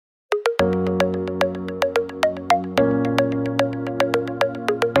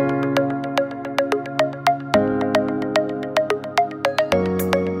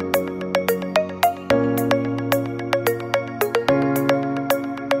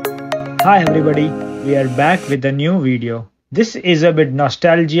Hi everybody, we are back with a new video. This is a bit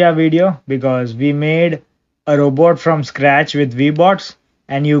nostalgia video because we made a robot from scratch with VBots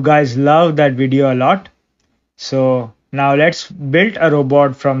and you guys love that video a lot. So now let's build a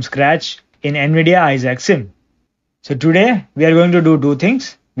robot from scratch in NVIDIA Isaac Sim. So today we are going to do two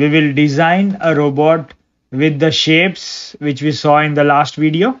things. We will design a robot with the shapes which we saw in the last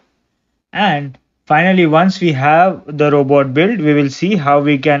video, and finally, once we have the robot built, we will see how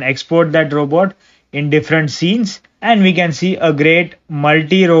we can export that robot in different scenes and we can see a great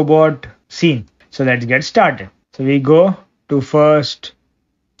multi-robot scene. So let's get started. So we go to first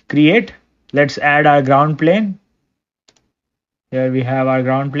create. Let's add our ground plane. Here we have our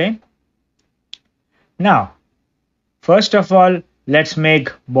ground plane. Now, first of all, let's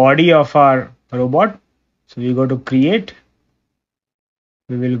make body of our robot. So we go to create.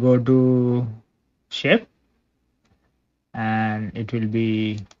 We will go to shape and it will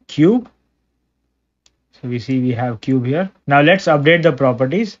be cube. So we see we have cube here. Now let's update the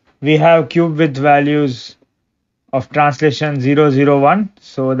properties. We have cube with values of translation 001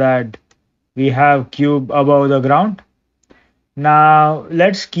 so that we have cube above the ground. Now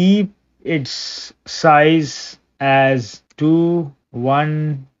let's keep its size as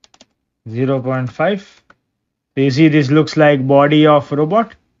 0.5. So you see this looks like body of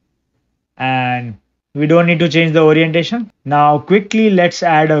robot and we don't need to change the orientation. Now quickly let's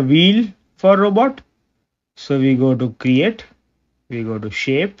add a wheel for robot. So we go to create, we go to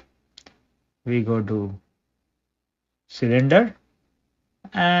shape, we go to cylinder,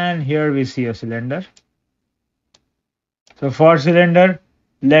 and here we see a cylinder. So for cylinder,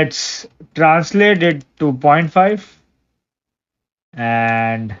 let's translate it to 0.5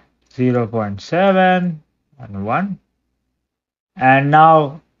 and 0.7 and 1. And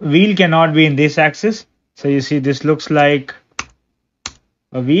now wheel cannot be in this axis. So you see this looks like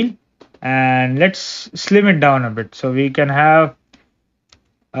a wheel, and let's slim it down a bit. So we can have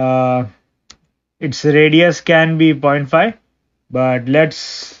its radius can be 0.5, but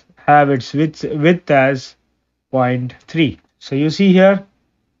let's have its width as 0.3. So you see here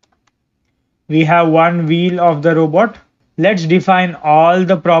we have one wheel of the robot. Let's define all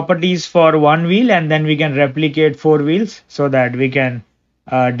the properties for one wheel and then we can replicate 4 wheels so that we can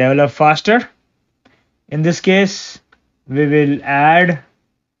develop faster. In this case, we will add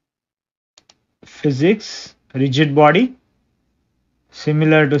physics rigid body.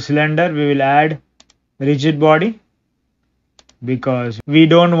 Similar to cylinder, we will add rigid body because we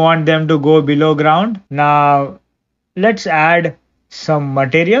don't want them to go below ground. Now let's add some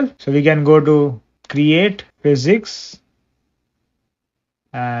material. So we can go to create physics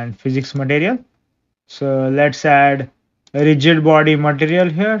and physics material. So let's add a rigid body material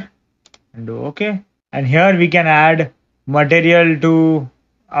here and do OK. And here we can add material to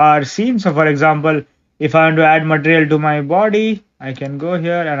our scene. So for example, if I want to add material to my body, I can go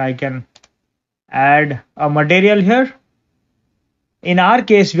here and I can add a material here. In our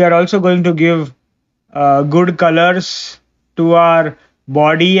case, we are also going to give good colors to our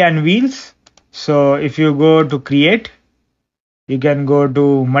body and wheels. So if you go to create, you can go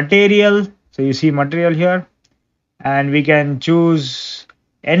to material. So you see material here and we can choose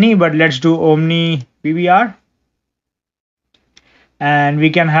any, but let's do Omni PBR. And we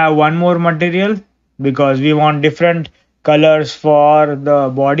can have one more material because we want different colors for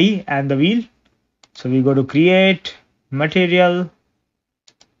the body and the wheel. So we go to create material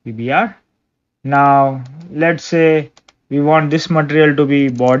PBR. Now let's say we want this material to be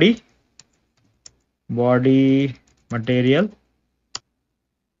body material.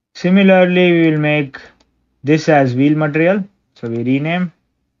 Similarly, we will make this as wheel material. So we rename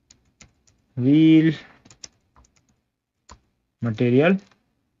wheel material.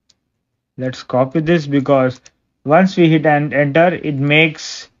 Let's copy this because once we hit and enter, it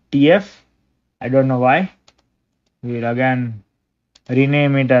makes TF. I don't know why. We'll again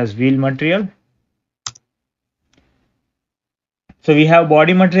rename it as wheel material. So we have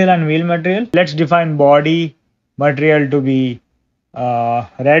body material and wheel material. Let's define body material to be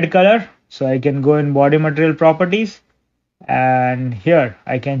red color. So I can go in body material properties and here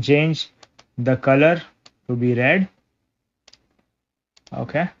I can change the color to be red.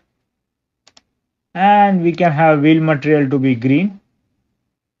 Okay. And we can have wheel material to be green.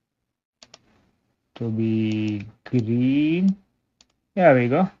 There we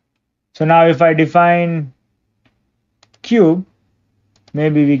go. So now if I define cube,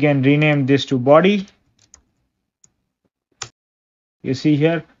 maybe we can rename this to body. You see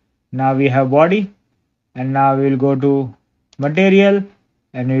here, now we have body, and now we will go to material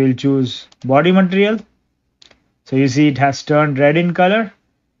and we will choose body material. So you see it has turned red in color.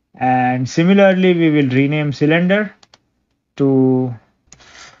 And similarly, we will rename cylinder to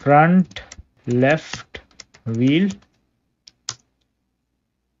front left wheel.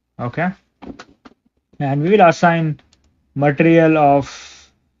 Okay. And we will assign material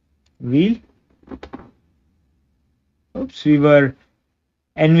of wheel. Oops, we were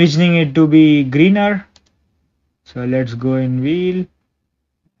envisioning it to be greener. So let's go in wheel,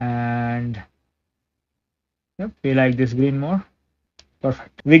 and yep, we like this green more.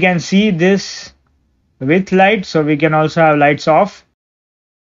 Perfect. We can see this with light, so we can also have lights off.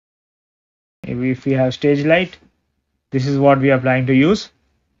 If we have stage light, this is what we are planning to use.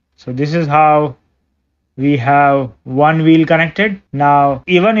 So this is how we have one wheel connected. Now,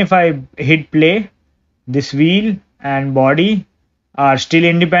 even if I hit play, this wheel and body are still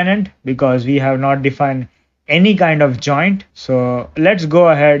independent because we have not defined any kind of joint. So let's go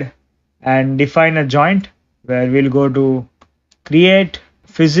ahead and define a joint, where we'll go to create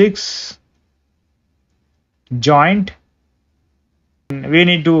physics joint. We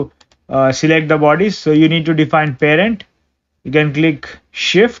need to select the bodies, so you need to define parent. You can click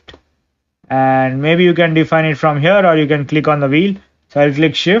shift, and maybe you can define it from here, or you can click on the wheel. So I'll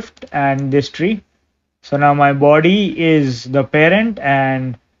click shift and this tree. So now my body is the parent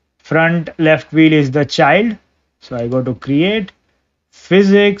and front left wheel is the child. So I go to create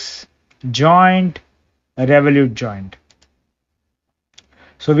physics joint revolute joint.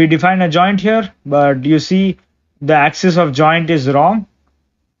 So we define a joint here, but you see the axis of joint is wrong.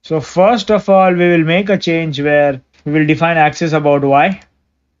 So first of all, we will make a change where we will define axis about y,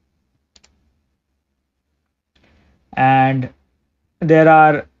 and there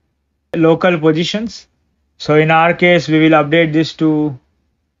are local positions. So in our case, we will update this to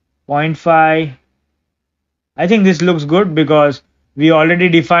 0.5. I think this looks good because we already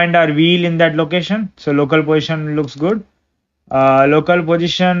defined our wheel in that location. So local position looks good. Local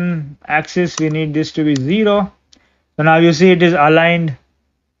position axis, we need this to be 0. So now you see it is aligned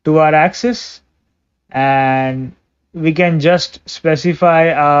to our axis, and we can just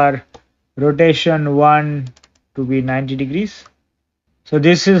specify our rotation 1 to be 90 degrees. So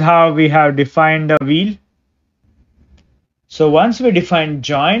this is how we have defined the wheel. So once we define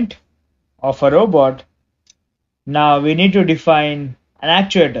joint of a robot, now we need to define an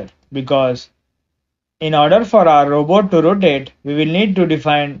actuator, because in order for our robot to rotate, we will need to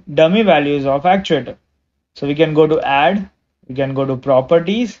define dummy values of actuator. So we can go to add, we can go to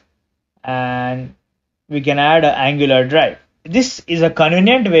properties, and we can add an angular drive. This is a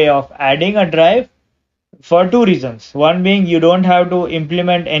convenient way of adding a drive for two reasons. One being you don't have to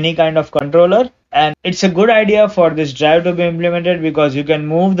implement any kind of controller, and it's a good idea for this drive to be implemented because you can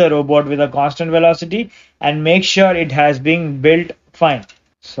move the robot with a constant velocity and make sure it has been built fine.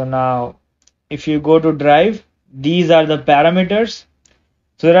 So now if you go to drive, these are the parameters.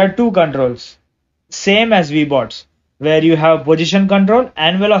 So there are two controls, same as VBots, where you have position control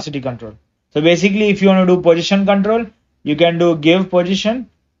and velocity control. So basically, if you want to do position control, you can do give position.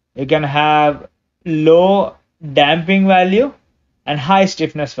 You can have low damping value and high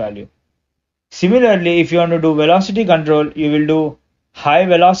stiffness value. Similarly, if you want to do velocity control, you will do high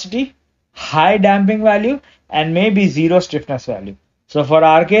velocity, high damping value, and maybe 0 stiffness value. So for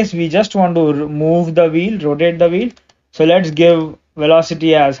our case, we just want to move the wheel, rotate the wheel. So let's give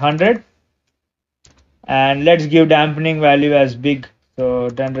velocity as 100, and let's give dampening value as big, so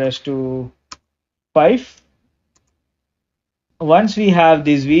 10 raised to 5. Once we have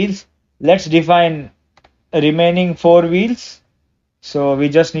these wheels, let's define remaining 4 wheels. So we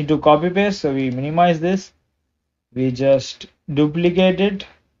just need to copy paste. So we minimize this, we just duplicate it,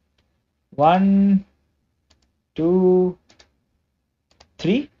 1, 2,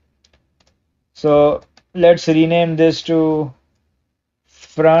 3. So let's rename this to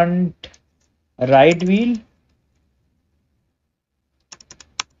front right wheel,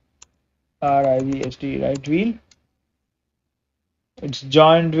 RIVST right wheel. Its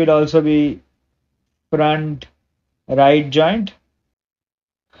joint will also be front right joint.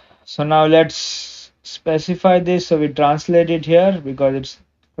 So now let's specify this. So we translate it here because it's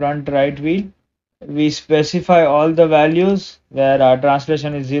front right wheel. We specify all the values where our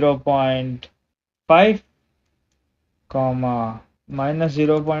translation is 0.5, comma minus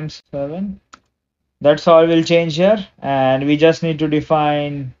 0.7. That's all will change here, and we just need to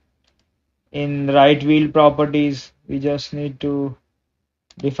define in right wheel properties, we just need to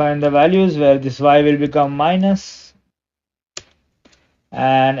define the values where this y will become minus,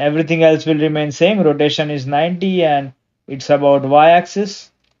 and everything else will remain same. Rotation is 90 and it's about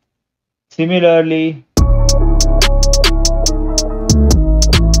y-axis. Similarly,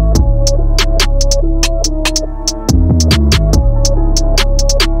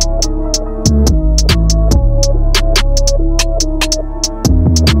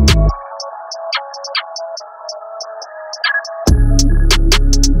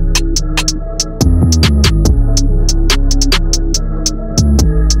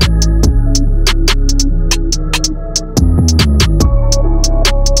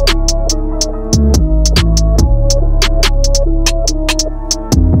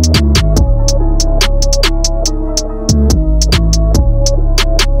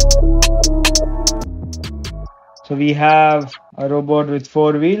 So we have a robot with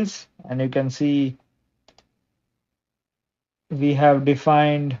 4 wheels, and you can see we have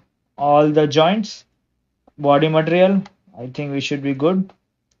defined all the joints, body material. I think we should be good.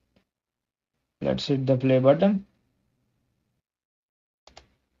 Let's hit the play button.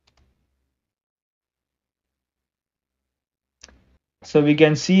 So we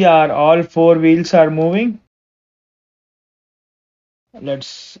can see our all 4 wheels are moving.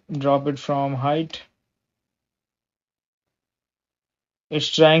 Let's drop it from height. It's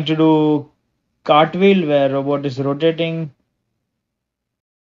trying to do cartwheel where robot is rotating.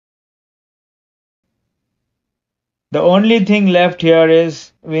 The only thing left here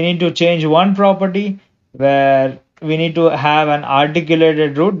is we need to change one property where we need to have an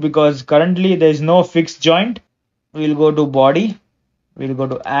articulated root, because currently there is no fixed joint. We'll go to body, we'll go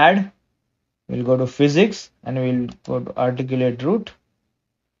to add, we'll go to physics, and we'll go to articulate root.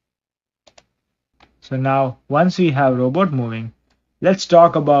 So now once we have robot moving, let's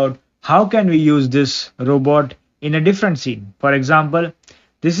talk about how can we use this robot in a different scene. For example,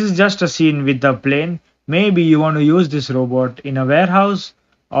 this is just a scene with a plane. Maybe you want to use this robot in a warehouse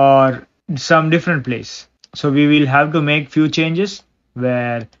or some different place. So we will have to make few changes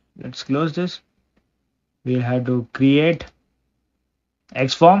where, let's close this. We'll have to create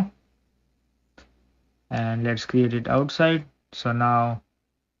Xform, and let's create it outside. So now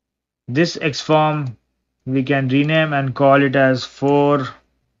this Xform we can rename and call it as 4.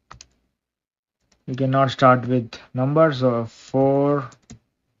 We cannot start with numbers, so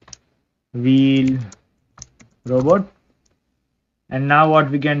 4-wheel robot. And now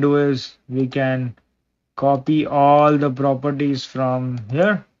what we can do is we can copy all the properties from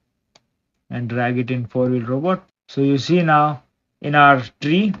here and drag it in 4-wheel robot. So you see now in our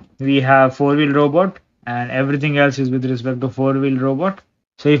tree we have 4-wheel robot and everything else is with respect to 4-wheel robot.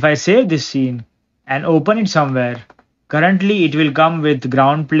 So if I save this scene and open it somewhere, currently it will come with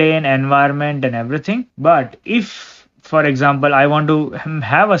ground plane, environment and everything. But if, for example, I want to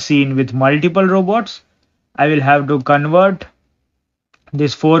have a scene with multiple robots, I will have to convert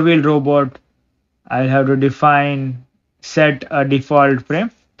this 4-wheel robot. I'll have to define, set a default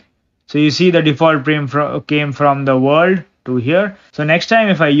frame. So you see the default frame came from the world to here. So next time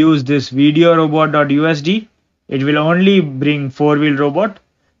if I use this video robot.usd, it will only bring 4-wheel robot.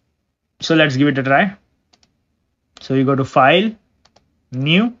 So let's give it a try. So you go to File,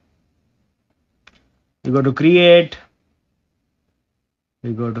 New, you go to Create,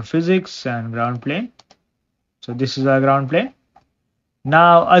 we go to Physics and Ground Plane. So this is our ground plane.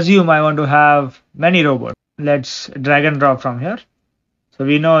 Now assume I want to have many robots. Let's drag and drop from here. So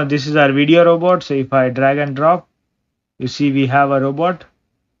we know this is our video robot. So if I drag and drop, you see we have a robot.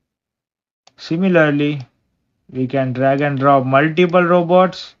 Similarly, we can drag and drop multiple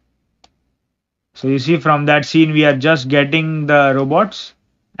robots. So you see from that scene we are just getting the robots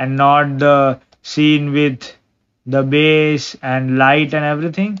and not the scene with the base and light and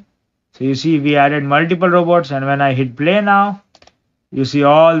everything. So you see we added multiple robots, and when I hit play now, you see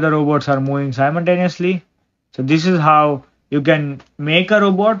all the robots are moving simultaneously. So this is how you can make a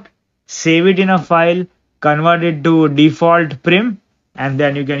robot, save it in a file, convert it to default prim, and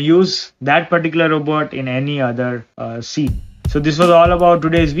then you can use that particular robot in any other scene. So this was all about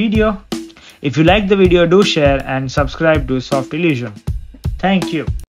today's video. If you like the video, do share and subscribe to Soft Illusion. Thank you.